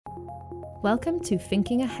Welcome to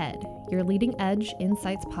Thinking Ahead, your leading edge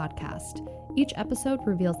insights podcast. Each episode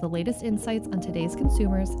reveals the latest insights on today's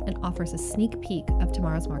consumers and offers a sneak peek of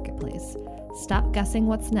tomorrow's marketplace. Stop guessing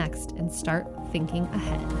what's next and start thinking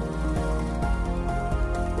ahead.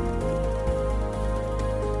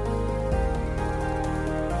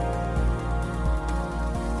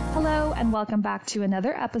 Hello, and welcome back to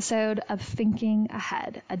another episode of Thinking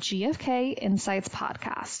Ahead, a GfK Insights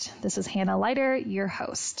podcast. This is Hannah Leiter, your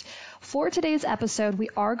host. For today's episode, we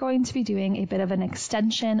are going to be doing a bit of an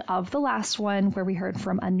extension of the last one where we heard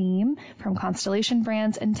from Aneem from Constellation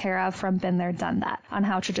Brands and Tara from Been There, Done That on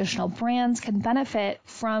how traditional brands can benefit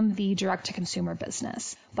from the direct-to-consumer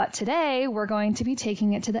business. But today, we're going to be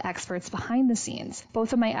taking it to the experts behind the scenes.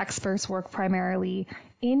 Both of my experts work primarily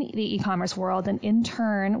in the e-commerce world and in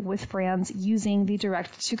turn with brands using the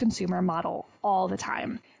direct-to-consumer model all the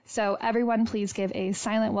time. So everyone, please give a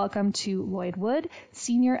silent welcome to Lloyd Wood,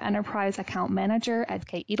 Senior Enterprise Account Manager at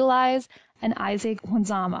K-Eatalize, and Isaac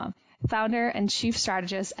Wanzama, Founder and Chief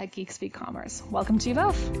Strategist at Geekspeak Commerce. Welcome to you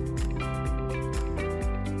both.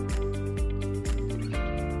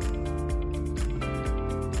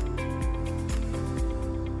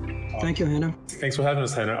 Thank you, Hannah. Thanks for having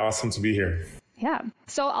us, Hannah. Awesome to be here. Yeah.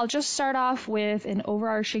 So I'll just start off with an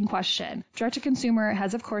overarching question. Direct-to-consumer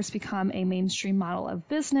has, of course, become a mainstream model of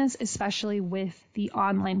business, especially with the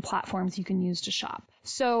online platforms you can use to shop.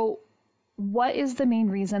 So what is the main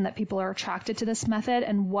reason that people are attracted to this method,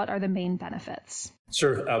 and what are the main benefits?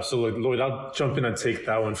 Sure, absolutely. Lloyd, I'll jump in and take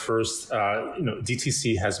that one first.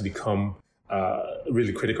 DTC has become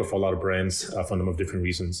really critical for a lot of brands for a number of different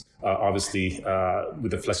reasons. Obviously,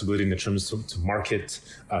 with the flexibility in the terms to market,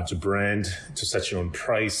 to brand, to set your own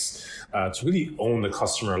price, to really own the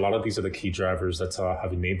customer. A lot of these are the key drivers that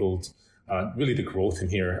have enabled really the growth in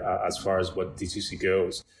here as far as what DTC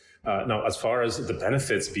goes. Now, as far as the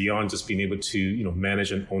benefits beyond just being able to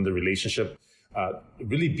manage and own the relationship,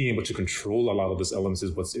 really being able to control a lot of those elements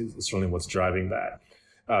is certainly what's driving that.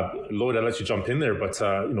 Lloyd, I'll let you jump in there, but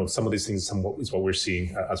some of these things is what we're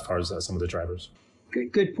seeing as far as some of the drivers.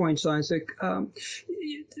 Good points, Isaac.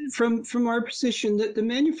 From our position, the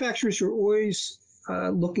manufacturers are always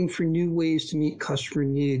looking for new ways to meet customer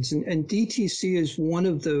needs, and DTC is one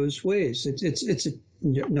of those ways. It's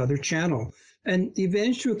another channel. And the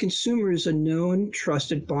advantage to a consumer is a known,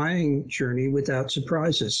 trusted buying journey without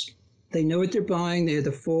surprises. They know what they're buying. They have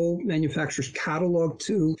the full manufacturer's catalog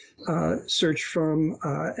to search from,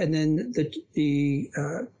 and then the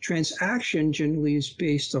transaction generally is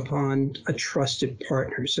based upon a trusted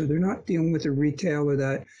partner. So they're not dealing with a retailer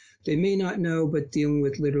that they may not know, but dealing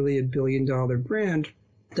with literally $1 billion brand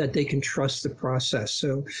that they can trust the process.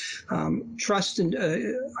 So trust and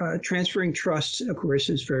transferring trust, of course,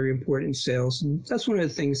 is very important in sales. And that's one of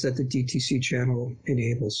the things that the DTC channel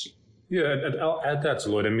enables. Yeah, and I'll add that to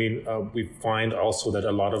Lloyd. I mean, we find also that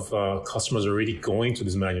a lot of customers are already going to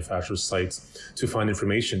these manufacturers' sites to find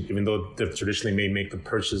information, even though they traditionally may make the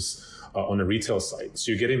purchase on a retail site.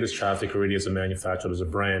 So you're getting this traffic already as a manufacturer, as a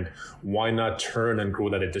brand. Why not turn and grow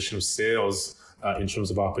that additional sales in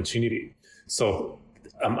terms of opportunity? So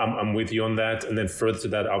I'm with you on that. And then further to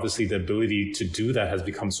that, obviously, the ability to do that has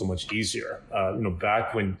become so much easier.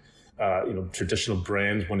 Back when traditional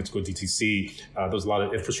brands wanted to go DTC, there was a lot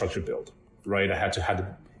of infrastructure build, right? I had to have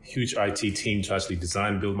a huge IT team to actually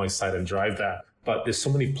design, build my site and drive that. But there's so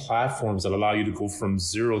many platforms that allow you to go from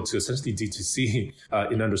zero to essentially DTC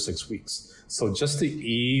in under 6 weeks. So just the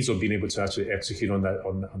ease of being able to actually execute on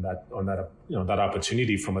that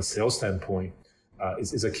opportunity from a sales standpoint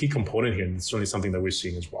is a key component here, and it's certainly something that we're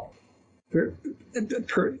seeing as well.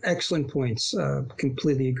 Excellent points.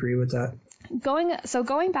 Completely agree with that.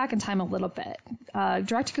 Going back in time a little bit,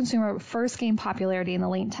 direct-to-consumer first gained popularity in the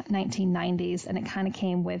late 1990s, and it kind of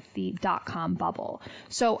came with the dot-com bubble.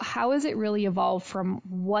 So how has it really evolved from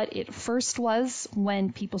what it first was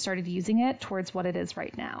when people started using it towards what it is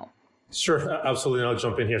right now? Sure, absolutely. I'll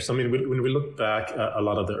jump in here. So, I mean, when we look back at a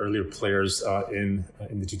lot of the earlier players in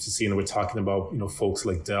the DTC, and we're talking about, folks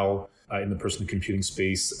like Dell in the personal computing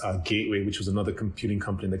space, Gateway, which was another computing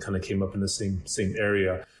company that kind of came up in the same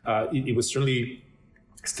area. It was certainly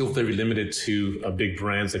still very limited to big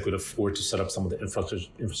brands that could afford to set up some of the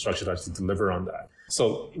infrastructure to actually deliver on that.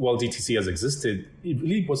 So while DTC has existed, it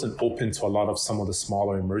really wasn't open to a lot of some of the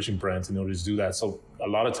smaller emerging brands in order to do that. So a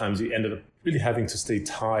lot of times you ended up really having to stay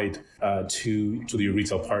tied to the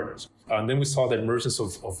retail partners. And then we saw the emergence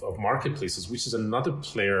of marketplaces, which is another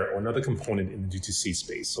player or another component in the DTC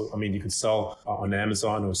space. So, I mean, you can sell on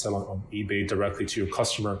Amazon or sell on eBay directly to your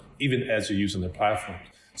customer, even as you're using their platform.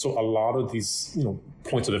 So a lot of these,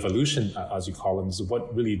 points of evolution, as you call them, is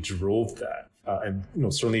what really drove that. And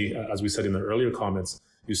certainly, as we said in the earlier comments,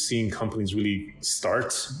 you're seeing companies really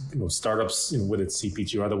start, startups, whether it's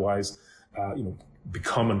CPG or otherwise,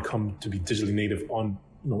 come to be digitally native on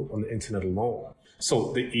the internet alone.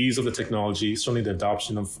 So the ease of the technology, certainly the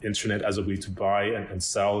adoption of internet as a way to buy and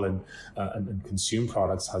sell and consume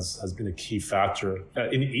products has been a key factor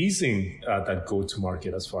in easing that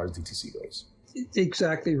go-to-market as far as DTC goes.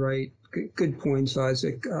 Exactly right. Good points,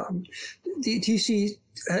 Isaac. DTC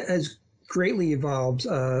has greatly evolved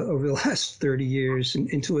over the last 30 years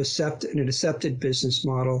into an accepted business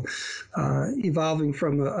model, evolving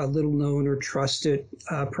from a little known or trusted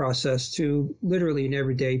process to literally an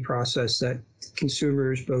everyday process that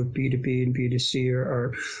consumers, both B2B and B2C,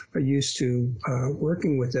 are used to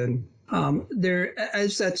working within.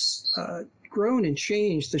 As that's grown and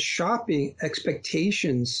changed, the shopping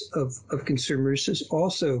expectations of consumers has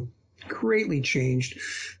also greatly changed.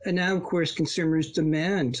 And now, of course, consumers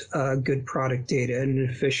demand good product data and an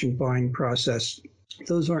efficient buying process.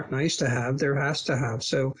 Those aren't nice to have, they're has to have.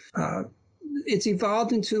 So it's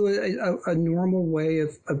evolved into a normal way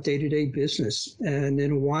of day-to-day business. And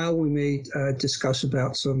in a while, we may discuss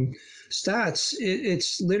about some stats.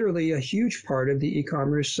 It's literally a huge part of the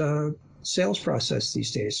e-commerce sales process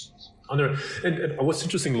these days. And what's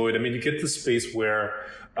interesting, Lloyd, you get this space where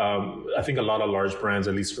I think a lot of large brands,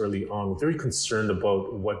 at least early on, were very concerned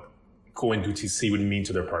about what going DTC would mean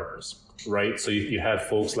to their partners, right? So you had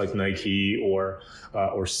folks like Nike or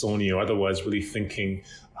Sony or otherwise really thinking,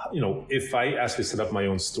 if I actually set up my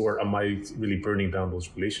own store, am I really burning down those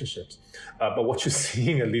relationships? But what you're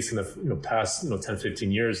seeing, at least in the past 10,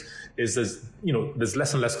 15 years, is there's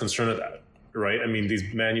less and less concern of that. Right.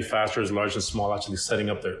 These manufacturers, large and small, actually setting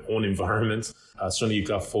up their own environments. Certainly, you've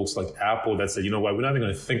got folks like Apple that said, we're not even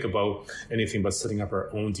going to think about anything but setting up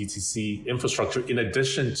our own DTC infrastructure in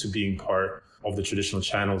addition to being part of the traditional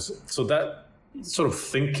channels. So that sort of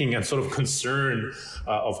thinking and sort of concern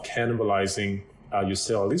of cannibalizing your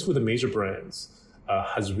sale, at least with the major brands,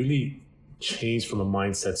 has really changed from a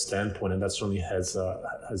mindset standpoint, and that certainly has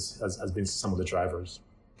been some of the drivers.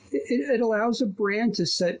 It allows a brand to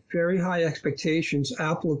set very high expectations.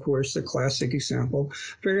 Apple, of course, the classic example,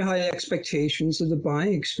 very high expectations of the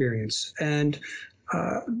buying experience. And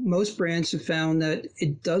most brands have found that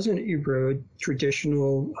it doesn't erode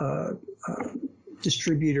traditional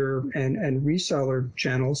distributor and reseller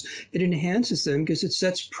channels. It enhances them because it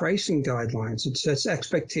sets pricing guidelines. It sets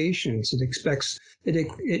expectations.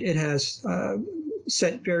 It has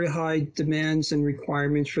set very high demands and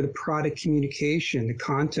requirements for the product communication, the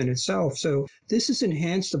content itself. So this has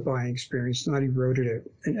enhanced the buying experience, not eroded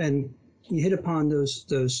it. And you hit upon those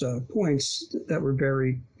points that were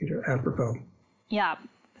very apropos. Yeah.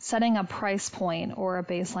 Setting a price point or a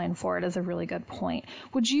baseline for it is a really good point.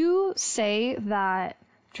 Would you say that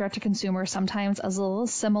direct-to-consumer sometimes is a little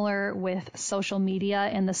similar with social media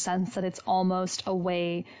in the sense that it's almost a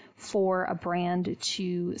way for a brand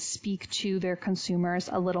to speak to their consumers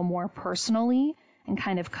a little more personally and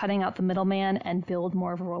kind of cutting out the middleman and build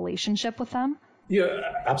more of a relationship with them? Yeah,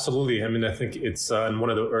 absolutely. I think it's, and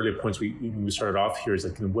one of the earlier points we started off here is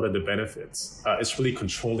what are the benefits? It's really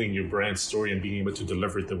controlling your brand story and being able to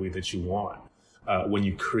deliver it the way that you want. When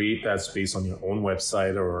you create that space on your own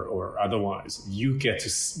website or otherwise, you get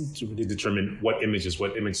to really determine what images,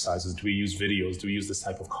 what image sizes. Do we use videos? Do we use this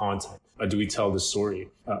type of content? Do we tell the story?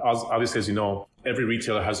 Obviously, as you know, every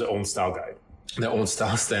retailer has their own style guide, their own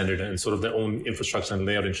style standard, and sort of their own infrastructure and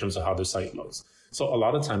layout in terms of how their site looks. So a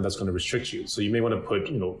lot of time that's going to restrict you. So you may want to put,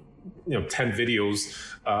 10 videos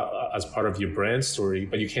as part of your brand story,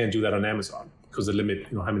 but you can't do that on Amazon because the limit,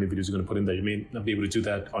 how many videos you're going to put in there. You may not be able to do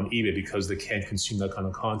that on eBay because they can't consume that kind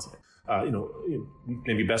of content.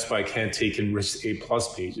 Maybe Best Buy can't take in rich A+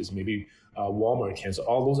 pages. Maybe Walmart can't. So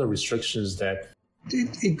all those are restrictions that.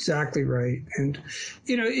 Exactly right. And,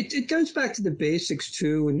 it goes back to the basics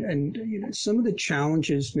too. And some of the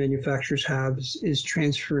challenges manufacturers have is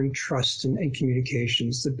transferring trust and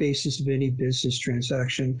communications, the basis of any business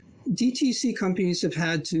transaction. DTC companies have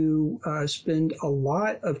had to spend a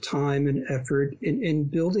lot of time and effort in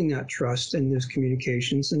building that trust and those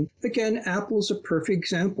communications. And again, Apple's a perfect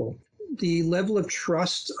example. The level of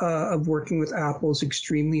trust of working with Apple is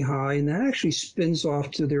extremely high, and that actually spins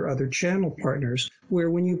off to their other channel partners,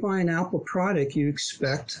 where when you buy an Apple product, you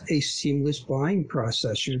expect a seamless buying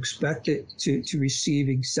process. You expect it to receive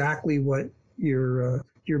exactly what you're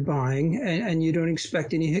buying, and you don't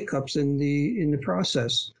expect any hiccups in the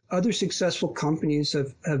process. Other successful companies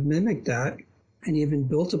have mimicked that and even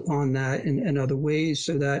built upon that in other ways,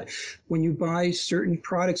 so that when you buy certain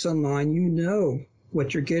products online,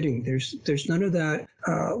 what you're getting. There's none of that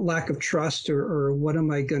lack of trust or what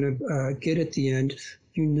am I going to get at the end.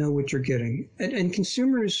 You know what you're getting. And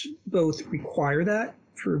consumers both require that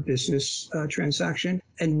for a business transaction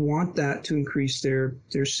and want that to increase their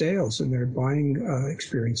sales and their buying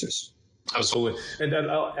experiences. Absolutely. And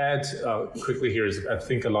I'll add quickly here is I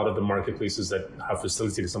think a lot of the marketplaces that have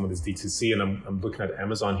facilitated some of this D2C, and I'm looking at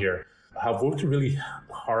Amazon here, have worked really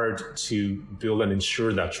hard to build and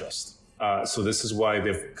ensure that trust. So this is why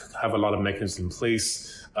they have a lot of mechanisms in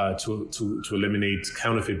place to eliminate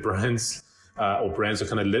counterfeit brands or brands that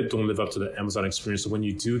kind of don't live up to the Amazon experience. So when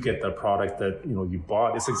you do get that product that you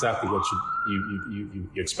bought, it's exactly what you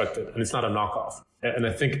expected, and it's not a knockoff. And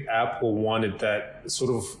I think Apple wanted that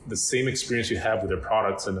sort of the same experience you have with their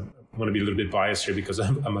products. And I'm going to be a little bit biased here because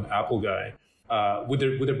I'm an Apple guy with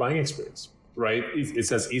their buying experience. Right,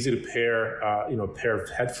 it's as easy to pair, a pair of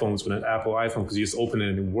headphones with an Apple iPhone because you just open it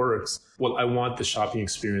and it works. Well, I want the shopping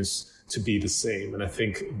experience to be the same, and I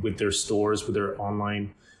think with their stores, with their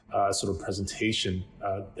online sort of presentation,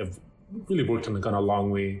 they've really worked and gone a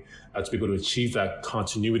long way to be able to achieve that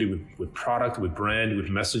continuity with product, with brand, with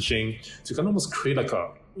messaging, to kind of almost create like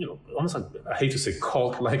a almost like, I hate to say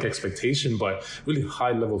cult-like expectation, but really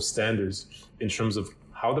high level of standards in terms of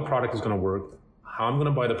how the product is going to work. How I'm going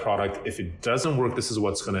to buy the product. If it doesn't work, this is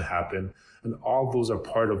what's going to happen. And all those are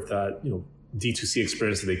part of that, D2C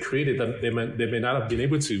experience that they created that they may not have been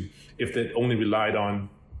able to if they only relied on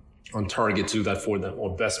Target to do that for them,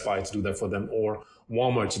 or Best Buy to do that for them, or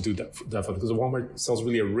Walmart to do that for them. Because Walmart sells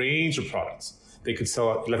really a range of products. They could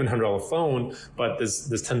sell a $1,100 phone, but there's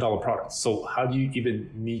 $10 products. So how do you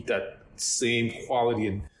even meet that same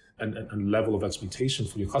quality and level of expectation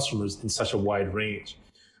for your customers in such a wide range?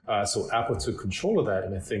 So Apple took control of that,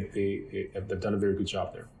 and I think they've done a very good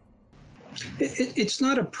job there. It's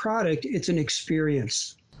not a product, it's an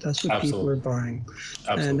experience. That's what people are buying.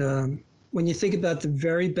 Absolutely. And when you think about the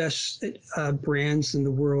very best brands in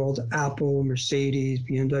the world, Apple, Mercedes,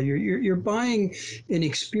 BMW, you're buying an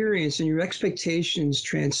experience, and your expectations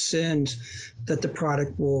transcend that the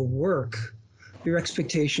product will work. Your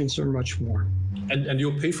expectations are much more. And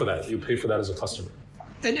you'll pay for that. You'll pay for that as a customer.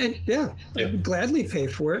 And I would gladly pay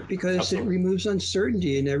for it because Absolutely. It removes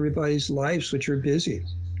uncertainty in everybody's lives, which are busy.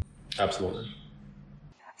 Absolutely.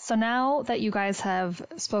 So now that you guys have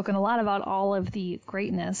spoken a lot about all of the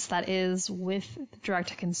greatness that is with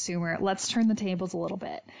direct-to-consumer, let's turn the tables a little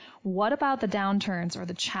bit. What about the downturns or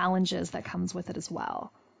the challenges that comes with it as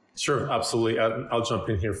well? Sure, absolutely. I'll jump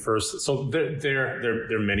in here first. So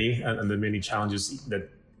there are many, and there are many challenges that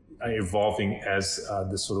are evolving as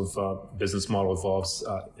this sort of business model evolves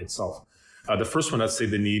itself. The first one, I'd say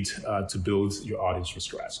the need to build your audience from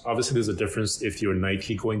scratch. Obviously, there's a difference if you're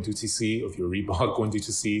Nike going D2C, if you're Reebok going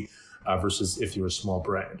D2C, versus if you're a small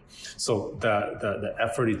brand. So the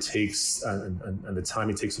effort it takes and the time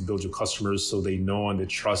it takes to build your customers so they know and they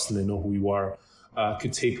trust and they know who you are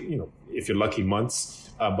could take, if you're lucky, months,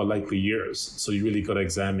 but likely years. So you really got to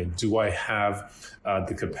examine, do I have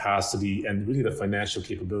the capacity and really the financial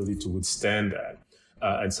capability to withstand that?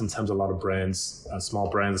 And sometimes a lot of brands, small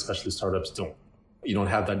brands, especially startups, you don't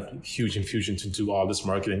have that huge infusion to do all this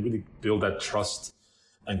marketing and really build that trust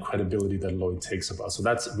and credibility that Lloyd takes about. So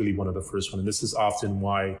that's really one of the first one. And this is often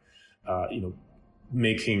why,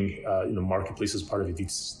 making, marketplaces part of your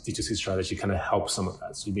D2C strategy kind of helps some of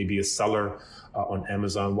that. So you may be a seller on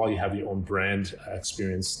Amazon while you have your own brand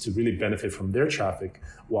experience to really benefit from their traffic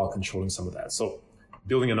while controlling some of that. So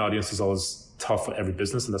building an audience is always tough for every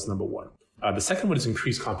business, and that's number one. The second one is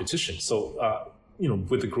increased competition. So,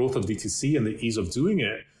 with the growth of D2C and the ease of doing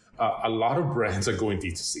it, a lot of brands are going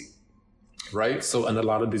D2C, right? So, and a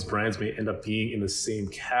lot of these brands may end up being in the same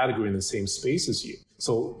category, in the same space as you.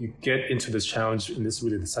 So you get into this challenge, and this is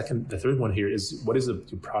really the third one here is what is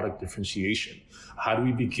your product differentiation? How do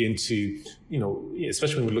we begin to,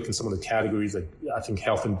 especially when we look in some of the categories, like I think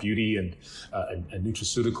health and beauty and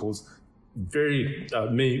nutraceuticals, very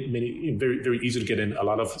very easy to get in. A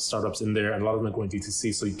lot of startups in there, and a lot of them are going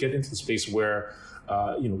D2C. So you get into the space where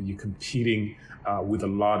you're competing with a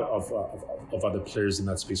lot of other players in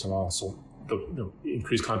that space, and also the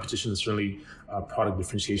increased competition and certainly product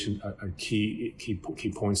differentiation are key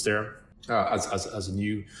points there. As a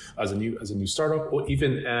new startup, or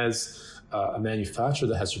even as a manufacturer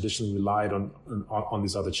that has traditionally relied on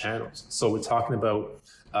these other channels. So we're talking about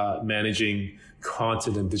managing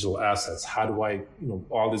content and digital assets. How do I,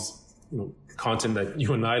 all this, content that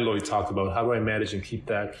you and I, Lloyd, talked about, how do I manage and keep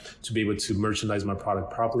that to be able to merchandise my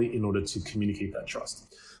product properly in order to communicate that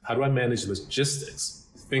trust? How do I manage logistics?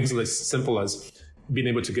 Things as simple as being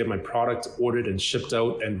able to get my product ordered and shipped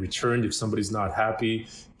out and returned if somebody's not happy?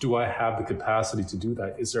 Do I have the capacity to do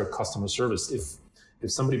that? Is there a customer service?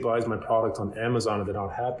 If somebody buys my product on Amazon and they're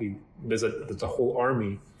not happy, there's a whole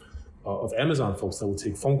army of Amazon folks that will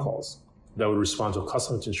take phone calls, that would respond to a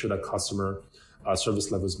customer to ensure that customer service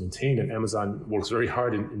level is maintained. And Amazon works very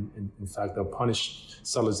hard. In fact, they'll punish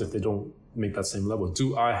sellers if they don't make that same level.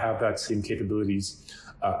 Do I have that same capabilities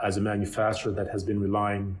as a manufacturer that has been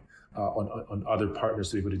relying on other partners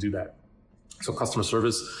to be able to do that? So customer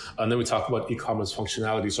service. And then we talk about e-commerce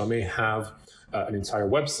functionality. So I may have an entire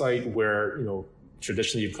website where,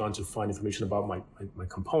 traditionally you've gone to find information about my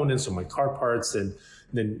components or my car parts, and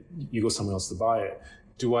then you go somewhere else to buy it.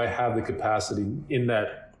 Do I have the capacity in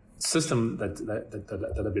that system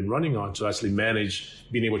that I've been running on to actually manage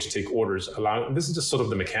being able to take orders? And this is just sort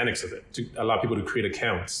of the mechanics of it, to allow people to create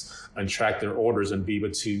accounts and track their orders and be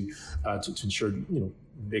able to ensure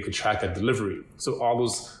they could track that delivery. So all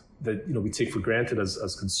those that we take for granted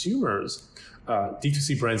as consumers,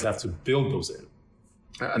 D2C brands have to build those in.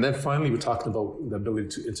 And then finally, we're talking about the ability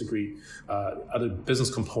to integrate other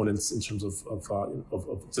business components in terms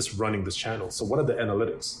of just running this channel. So what are the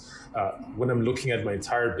analytics? When I'm looking at my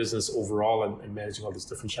entire business overall and managing all these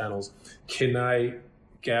different channels, can I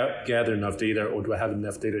gather enough data, or do I have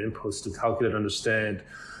enough data inputs to calculate and understand,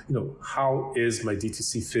 how is my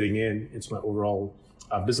D2C fitting into my overall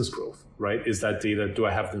business growth, right? Is that data, do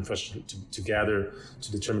I have the infrastructure to gather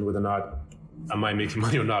to determine whether or not am I making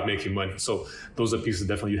money or not making money? So those are pieces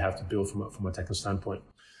definitely you have to build from a technical standpoint.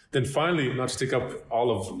 Then finally, not to take up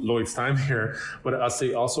all of Lloyd's time here, but I'll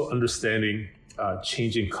say also understanding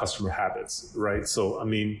changing customer habits, right? So,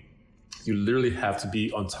 you literally have to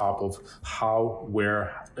be on top of how,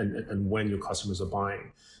 where, and when your customers are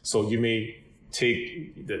buying. So you may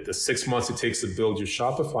take the 6 months it takes to build your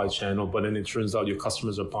Shopify channel, but then it turns out your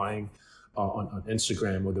customers are buying on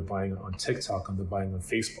Instagram, or they're buying on TikTok, or they're buying on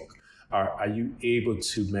Facebook. Are you able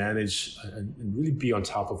to manage and really be on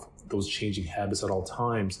top of those changing habits at all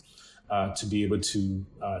times to be able to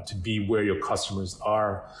be where your customers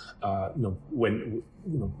are,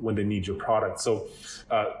 when they need your product? So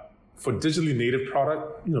for digitally native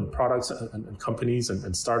products and companies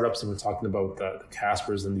and startups, and we're talking about the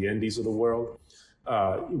Caspers and the Endies of the world,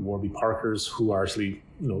 Warby Parkers, who are actually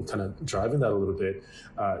kind of driving that a little bit,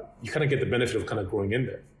 you kind of get the benefit of kind of growing in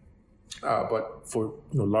there. But for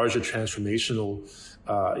larger transformational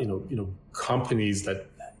companies that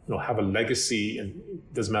have a legacy, and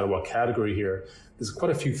it doesn't matter what category here, there's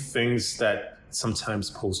quite a few things that sometimes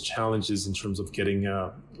pose challenges in terms of getting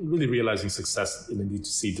really realizing success in the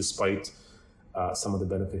D2C despite some of the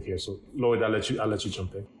benefit here. So Lloyd, I'll let you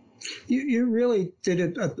jump in. You really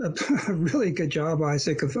did a really good job,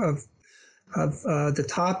 Isaac, of the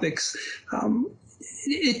topics.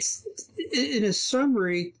 It's in a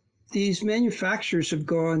summary. These manufacturers have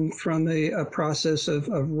gone from a process of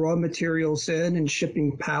raw materials in and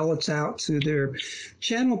shipping pallets out to their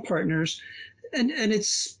channel partners. And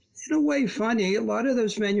it's in a way funny. A lot of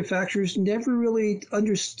those manufacturers never really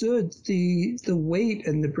understood the weight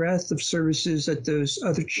and the breadth of services that those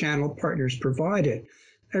other channel partners provided.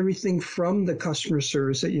 Everything from the customer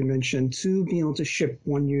service that you mentioned to being able to ship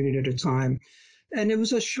one unit at a time. And it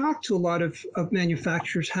was a shock to a lot of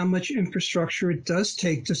manufacturers how much infrastructure it does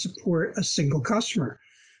take to support a single customer.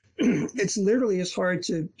 It's literally as hard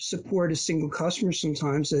to support a single customer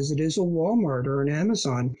sometimes as it is a Walmart or an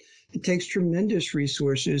Amazon. It takes tremendous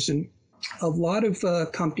resources. And a lot of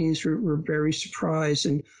companies were very surprised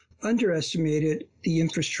and underestimated the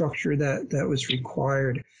infrastructure that was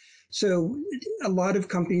required. So a lot of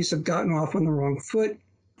companies have gotten off on the wrong foot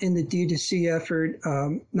in the D2C effort,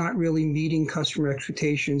 not really meeting customer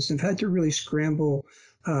expectations, and have had to really scramble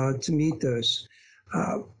to meet those.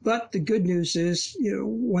 But the good news is,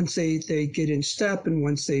 once they get in step and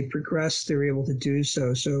once they progress, they're able to do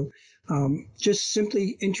so. So just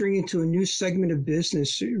simply entering into a new segment of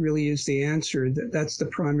business really is the answer. That's the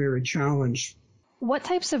primary challenge. What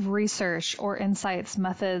types of research or insights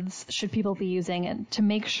methods should people be using to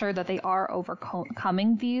make sure that they are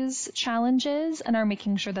overcoming these challenges and are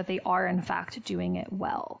making sure that they are, in fact, doing it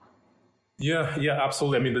well? Yeah,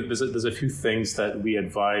 absolutely. There's a few things that we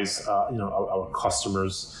advise, our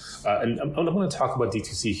customers, and I'm going to talk about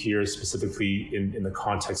D2C here specifically in the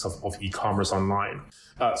context of e-commerce online.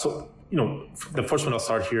 So, the first one I'll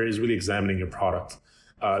start here is really examining your product.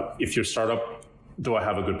 If you're a startup, do I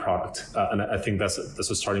have a good product? And I think that's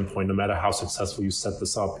a starting point. No matter how successful you set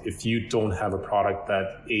this up, if you don't have a product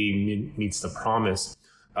that meets the promise,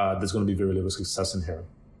 there's going to be very little success in here.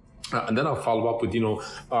 And then I'll follow up with,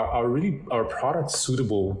 are products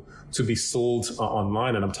suitable to be sold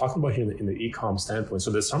online? And I'm talking about here in the e-com standpoint.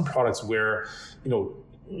 So there's some products where, no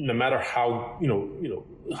matter how,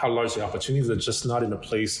 how large the opportunities, are just not in a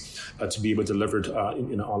place to be able to deliver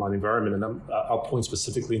in an online environment. And I'll point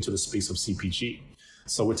specifically into the space of CPG.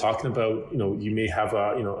 So we're talking about, you may have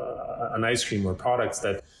an ice cream or products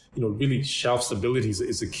that, really shelf stability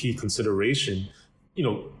is a key consideration.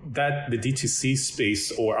 That the DTC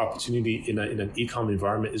space or opportunity in an e-com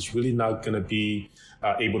environment is really not going to be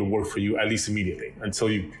able to work for you, at least immediately, until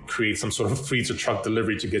you create some sort of free-to-truck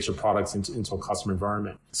delivery to get your products into a customer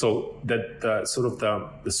environment. So that the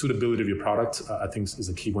suitability of your product, I think, is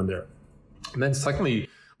a key one there. And then secondly,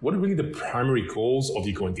 what are really the primary goals of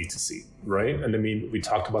you going DTC, right? And I mean, we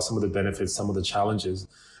talked about some of the benefits, some of the challenges.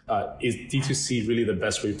 Is DTC really the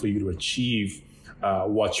best way for you to achieve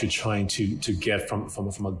what you're trying to get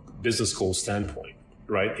from a business goal standpoint,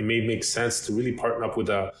 right? It may make sense to really partner up with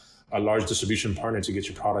a large distribution partner to get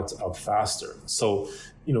your product out faster. So,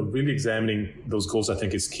 really examining those goals, I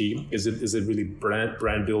think, is key. Is it really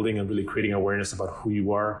brand building and really creating awareness about who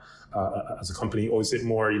you are as a company, or is it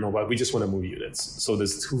more, but we just want to move units? So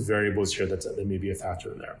there's two variables here that may be a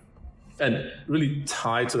factor in there. And really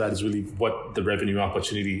tied to that is really what the revenue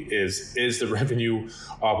opportunity is. Is the revenue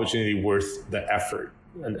opportunity worth the effort?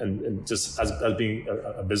 And just as being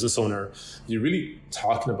a business owner, you're really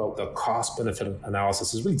talking about the cost benefit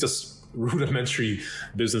analysis. Is really just rudimentary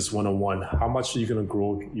business 101. How much are you going to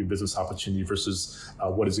grow your business opportunity versus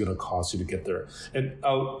what is it going to cost you to get there? And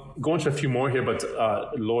I'll go into a few more here, but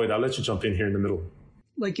Lloyd, I'll let you jump in here in the middle.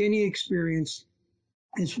 Like any experience,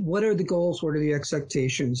 is what are the goals? What are the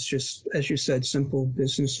expectations? Just as you said, simple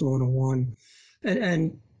business 101.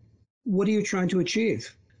 And what are you trying to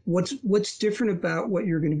achieve? What's different about what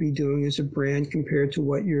you're going to be doing as a brand compared to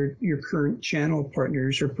what your current channel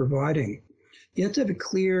partners are providing? You have to have a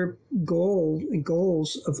clear goal and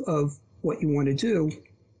goals of what you want to do.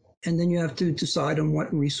 And then you have to decide on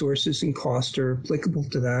what resources and costs are applicable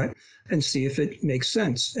to that and see if it makes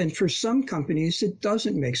sense. And for some companies, it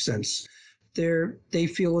doesn't make sense. They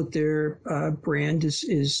feel that their brand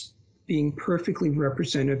is being perfectly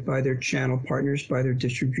represented by their channel partners, by their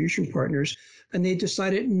distribution partners, and they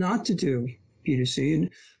decided not to do B2C. And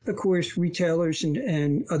of course, retailers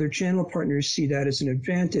and other channel partners see that as an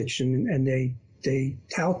advantage, and they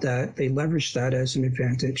tout that, they leverage that as an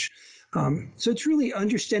advantage. So it's really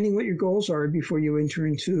understanding what your goals are before you enter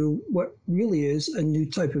into what really is a new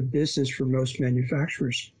type of business for most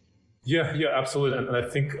manufacturers. Yeah, absolutely. And I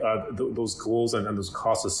think those goals and those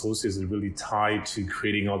costs associated are really tied to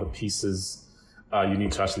creating all the pieces you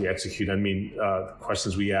need to actually execute. I mean,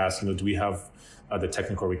 questions we ask, do we have the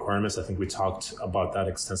technical requirements? I think we talked about that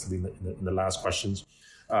extensively in the last questions.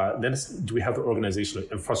 Then do we have the organizational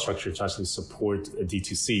infrastructure to actually support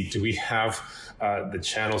DTC? Do we have the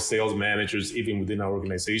channel sales managers even within our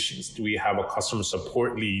organizations? Do we have a customer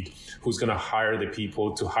support lead who's going to hire the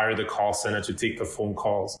people to hire the call center to take the phone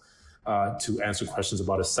calls? To answer questions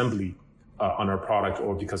about assembly on our product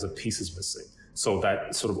or because a piece is missing. So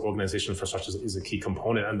that sort of organizational infrastructure is a key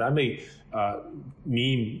component. And that may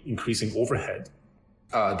mean increasing overhead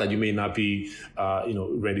that you may not be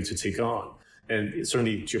ready to take on. And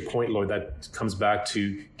certainly to your point, Lloyd, that comes back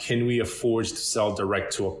to, can we afford to sell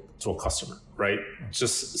direct to a customer, right?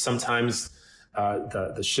 Just sometimes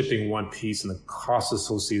the shipping one piece and the cost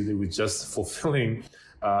associated with just fulfilling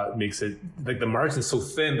makes it like the margin is so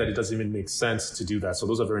thin that it doesn't even make sense to do that. So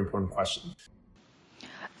those are very important questions.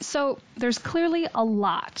 So there's clearly a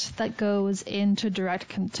lot that goes into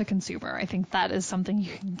direct to consumer. I think that is something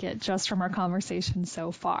you can get just from our conversation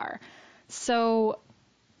so far. So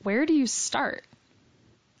where do you start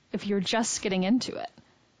if you're just getting into it?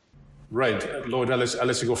 Right. Lloyd, I'll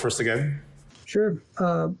let you go first again. Sure.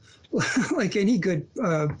 Like any good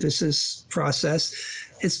business process,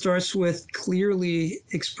 it starts with clearly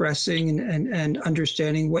expressing and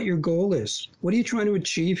understanding what your goal is. What are you trying to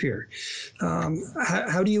achieve here?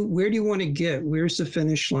 Where do you want to get? Where's the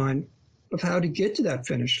finish line of how to get to that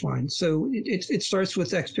finish line? So it starts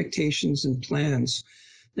with expectations and plans.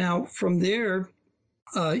 Now, from there,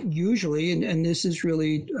 usually, and this is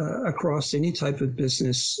really across any type of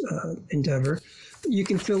business endeavor, you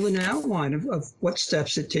can fill in an outline of what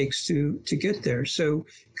steps it takes to get there. So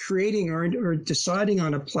creating or deciding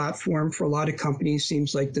on a platform for a lot of companies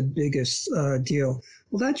seems like the biggest deal.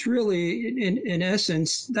 Well, that's really, in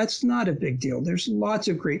essence, that's not a big deal. There's lots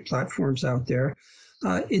of great platforms out there.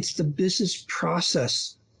 It's the business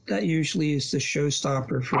process that usually is the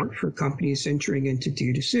showstopper for companies entering into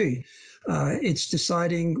D2C. It's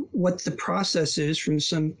deciding what the process is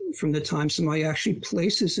from the time somebody actually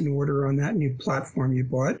places an order on that new platform you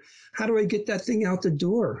bought. How do I get that thing out the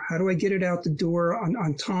door? How do I get it out the door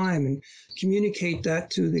on time and communicate that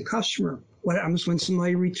to the customer? What happens when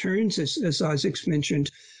somebody returns, as Isaac's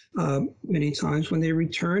mentioned many times, when they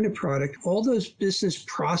return a product? All those business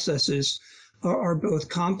processes are both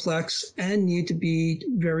complex and need to be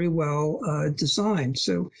very well designed.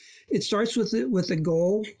 So it starts with a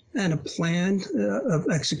goal and a plan of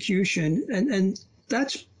execution, and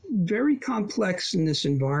that's very complex in this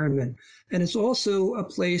environment. And it's also a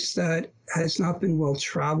place that has not been well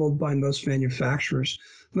traveled by most manufacturers.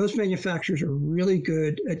 Most manufacturers are really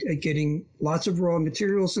good at getting lots of raw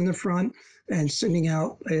materials in the front and sending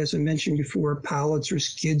out, as I mentioned before, pallets or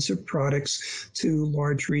skids of products to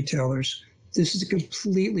large retailers. This is a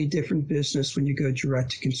completely different business when you go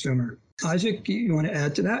direct to consumer. Isaac, you want to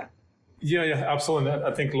add to that? Yeah, absolutely.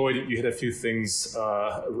 I think, Lloyd, you hit a few things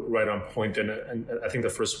right on point. And I think the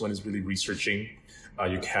first one is really researching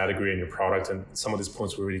your category and your product. And some of these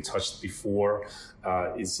points we already touched before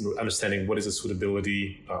is understanding what is the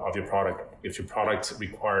suitability of your product. If your product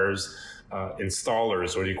requires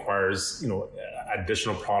installers or requires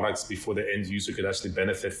additional products before the end user could actually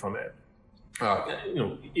benefit from it.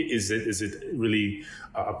 Is it really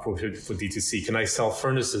appropriate for D2C? Can I sell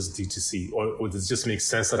furnaces D2C, or does it just make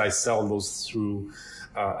sense that I sell those through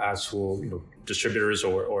actual distributors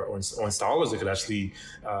or installers that could actually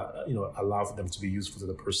allow for them to be useful to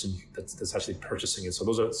the person that's actually purchasing it? So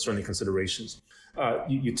those are certainly considerations.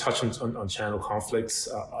 You touched on channel conflicts.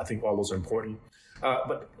 I think all those are important.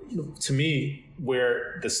 But to me,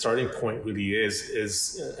 where the starting point really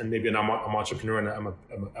is, and maybe I'm an entrepreneur and I'm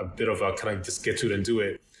a bit of a kind of just get to it and do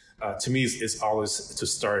it. To me, is always to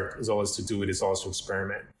start, is always to do it, is always to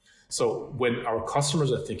experiment. So when our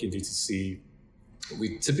customers are thinking D2C,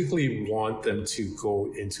 we typically want them to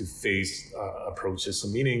go into phased approaches. So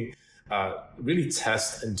meaning really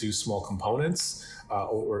test and do small components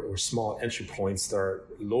or small entry points that are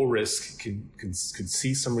low risk, can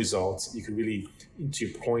see some results. You can really, to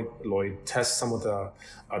your point, Lloyd, test some of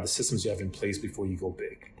the systems you have in place before you go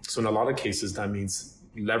big. So in a lot of cases, that means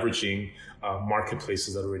leveraging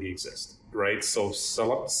marketplaces that already exist, right? So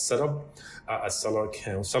set up a seller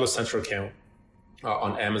central account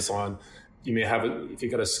on Amazon. You may have, if you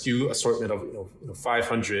got a SKU assortment of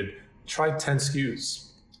 500, try 10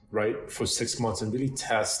 SKUs, right, for 6 months and really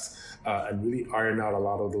test and really iron out a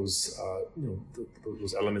lot of those,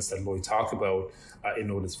 those elements that Lloyd talked about in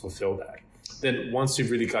order to fulfill that. Then once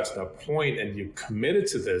you've really got to that point and you're committed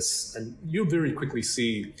to this, and you very quickly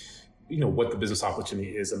see, what the business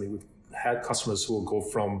opportunity is. I mean, we've had customers who will go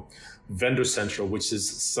from Vendor Central, which is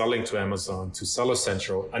selling to Amazon, to Seller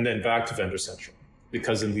Central, and then back to Vendor Central.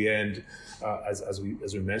 Because in the end, as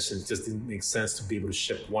we mentioned, it just didn't make sense to be able to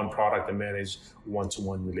ship one product and manage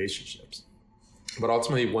one-to-one relationships. But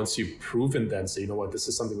ultimately, once you've proven that and say, this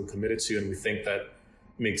is something we're committed to and we think that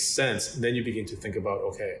makes sense, then you begin to think about,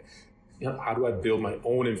 okay, how do I build my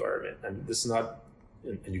own environment? And this is not,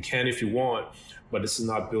 and you can if you want, but this is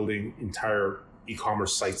not building entire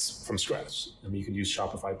e-commerce sites from scratch. I mean, you can use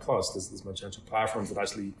Shopify Plus. There's Magento platforms that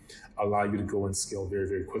actually allow you to go and scale very,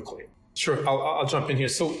 very quickly. Sure, I'll jump in here.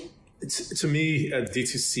 So to me,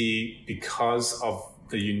 D2C, because of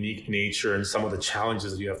the unique nature and some of the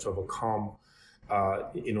challenges that you have to overcome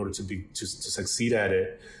in order to succeed at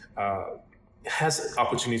it, has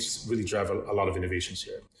opportunities to really drive a lot of innovations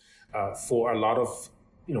here. For a lot of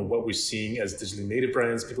what we're seeing as digitally native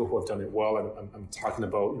brands, people who have done it well, and I'm talking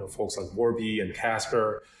about folks like Warby and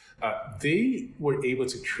Casper, they were able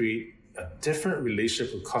to create a different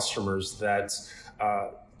relationship with customers that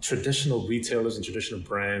traditional retailers and traditional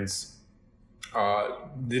brands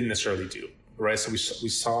didn't necessarily do, right? So we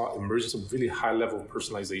saw emergence of really high level of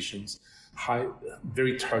personalizations,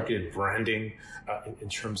 very targeted branding in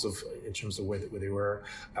terms of where they were.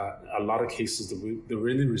 A lot of cases they're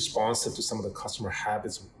really responsive to some of the customer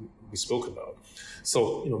habits we spoke about.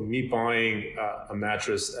 So me buying a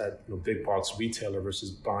mattress at big box retailer versus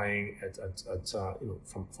buying at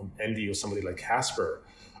from Endy or somebody like Casper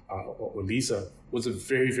or Lisa was a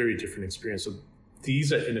very, very different experience. So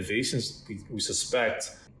these are innovations we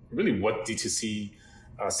suspect really what D2C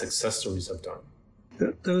success stories have done.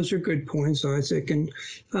 Those are good points, Isaac. And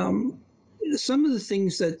some of the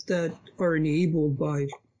things that are enabled by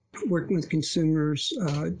working with consumers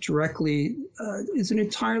directly is an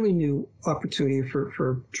entirely new opportunity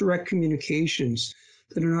for direct communications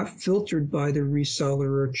that are not filtered by the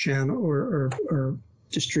reseller or channel or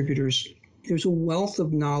distributors. There's a wealth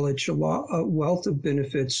of knowledge, a wealth of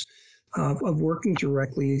benefits of working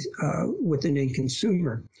directly with an end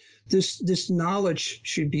consumer. This knowledge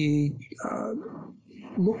should be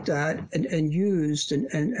looked at and used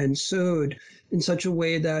and sewed in such a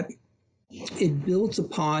way that it builds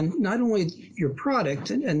upon not only your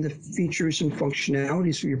product and the features and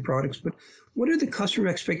functionalities of your products, but what are the customer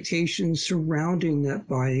expectations surrounding that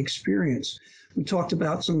buying experience? We talked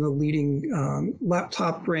about some of the leading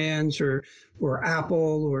laptop brands or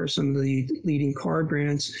Apple or some of the leading car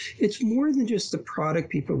brands. It's more than just the product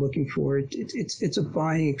people are looking for. It's a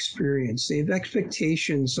buying experience. They have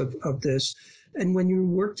expectations of this. And when you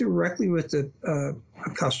work directly with a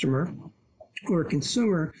customer or a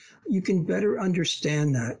consumer, you can better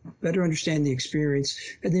understand that, better understand the experience,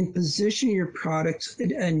 and then position your product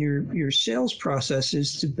and your sales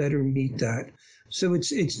processes to better meet that. So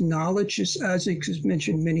it's knowledge, as is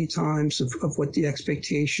mentioned many times, of what the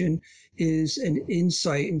expectation is, and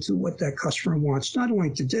insight into what that customer wants, not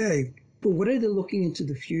only today, but what are they looking into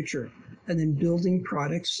the future, and then building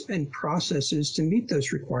products and processes to meet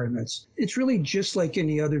those requirements. It's really just like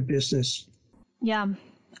any other business. Yeah,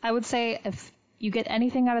 I would say if you get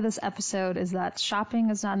anything out of this episode is that shopping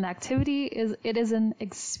is not an activity, it is an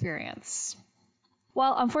experience.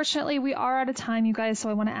 Well, unfortunately, we are out of time, you guys, so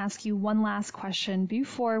I want to ask you one last question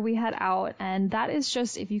before we head out, and that is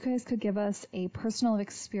just if you guys could give us a personal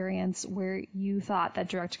experience where you thought that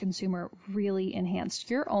direct-to-consumer really enhanced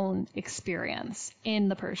your own experience in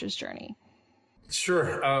the purchase journey.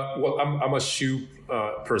 Sure. Well, I'm a shoe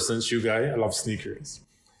person, shoe guy. I love sneakers.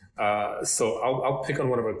 So I'll pick on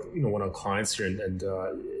one of our clients here, and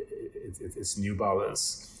it's New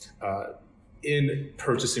Balance. In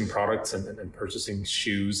purchasing products and purchasing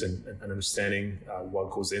shoes and understanding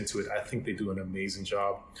what goes into it, I think they do an amazing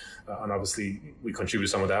job. And obviously, we contribute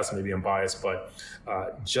some of that, so maybe I'm biased, but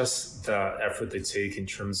just the effort they take in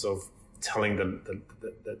terms of telling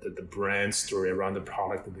the brand story around the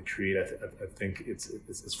product that they create, I think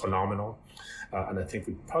it's phenomenal. And I think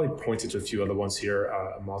we probably pointed to a few other ones here.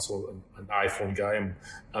 I'm also an iPhone guy.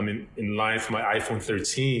 I'm in line for my iPhone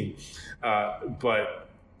 13, but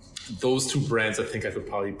those two brands, I think I could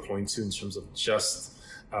probably point to in terms of just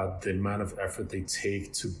the amount of effort they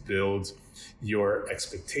take to build your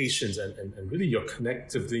expectations and really your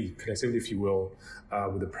connectivity, if you will,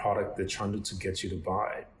 with the product they're trying to get you to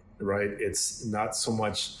buy, right? It's not so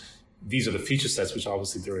much, these are the feature sets, which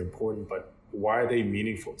obviously they're important, but why are they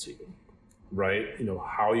meaningful to you, right?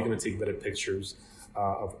 How are you going to take better pictures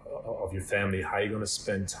of your family? How are you going to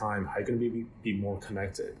spend time? How are you going to be more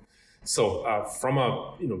connected? So from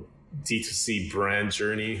a D2C brand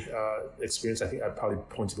journey experience, I think I'd probably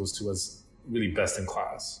point to those two as really best in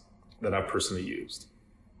class that I've personally used.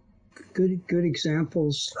 Good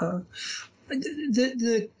examples. A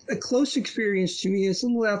close experience to me is a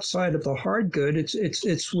little outside of the hard good.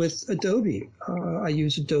 It's with Adobe. I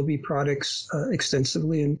use Adobe products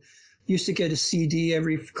extensively, and used to get a CD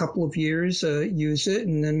every couple of years, use it,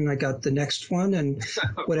 and then I got the next one, and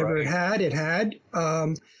whatever right. it had.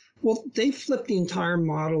 Well, they flipped the entire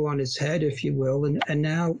model on its head, if you will, and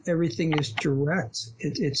now everything is direct.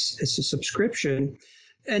 It's a subscription,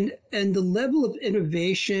 and the level of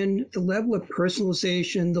innovation, the level of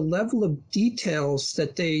personalization, the level of details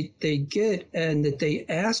that they get and that they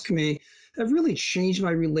ask me have really changed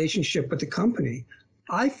my relationship with the company.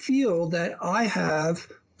 I feel that I have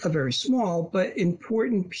a very small but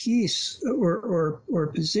important piece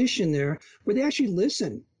or position there where they actually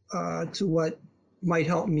listen to what might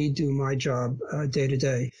help me do my job day to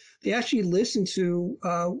day. They actually listen to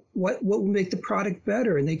what will make the product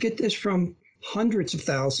better. And they get this from hundreds of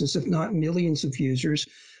thousands, if not millions of users.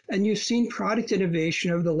 And you've seen product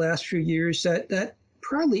innovation over the last few years that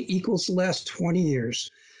probably equals the last 20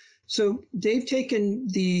 years. So they've taken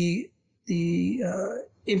the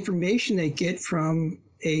information they get from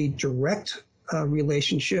a direct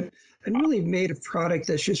relationship and really made a product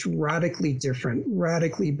that's just radically different,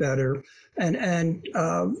 radically better. And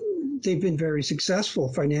they've been very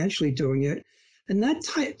successful financially doing it. And that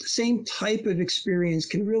same type of experience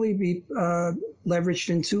can really be leveraged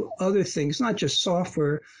into other things, not just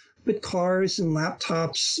software, but cars and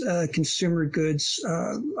laptops, consumer goods.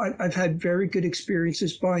 I've had very good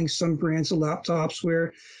experiences buying some brands of laptops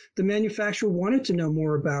where the manufacturer wanted to know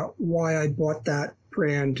more about why I bought that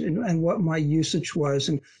brand and what my usage was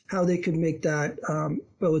and how they could make that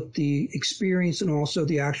both the experience and also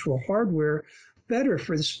the actual hardware better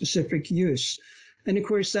for the specific use. And of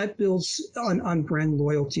course, that builds on brand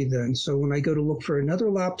loyalty then. So when I go to look for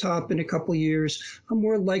another laptop in a couple of years, I'm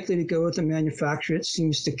more likely to go with a manufacturer that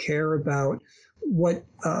seems to care about what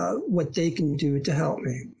they can do to help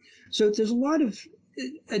me. So there's a lot of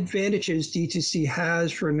advantages D2C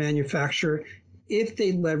has for a manufacturer if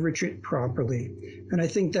they leverage it properly. And I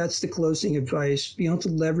think that's the closing advice, be able to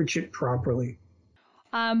leverage it properly.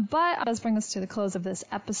 But that does bring us to the close of this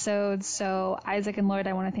episode. So Isaac and Lloyd,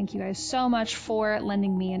 I want to thank you guys so much for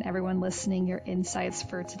lending me and everyone listening your insights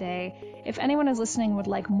for today. If anyone is listening would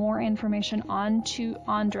like more information on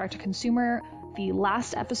direct-to-consumer, the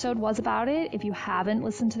last episode was about it. If you haven't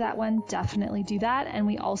listened to that one, definitely do that. And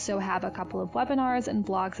we also have a couple of webinars and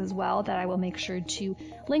blogs as well that I will make sure to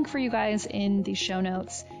link for you guys in the show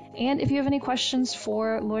notes. And if you have any questions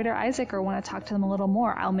for Lloyd or Isaac or want to talk to them a little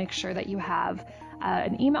more, I'll make sure that you have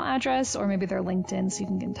an email address or maybe their LinkedIn so you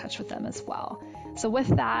can get in touch with them as well. So with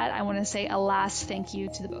that, I want to say a last thank you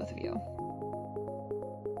to the both of you.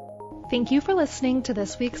 Thank you for listening to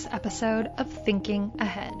this week's episode of Thinking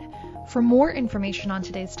Ahead. For more information on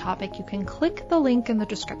today's topic, you can click the link in the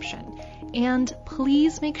description. And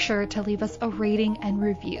please make sure to leave us a rating and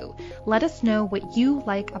review. Let us know what you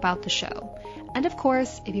like about the show. And of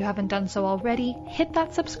course, if you haven't done so already, hit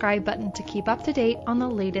that subscribe button to keep up to date on the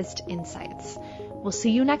latest insights. We'll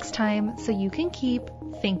see you next time so you can keep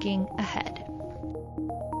thinking ahead.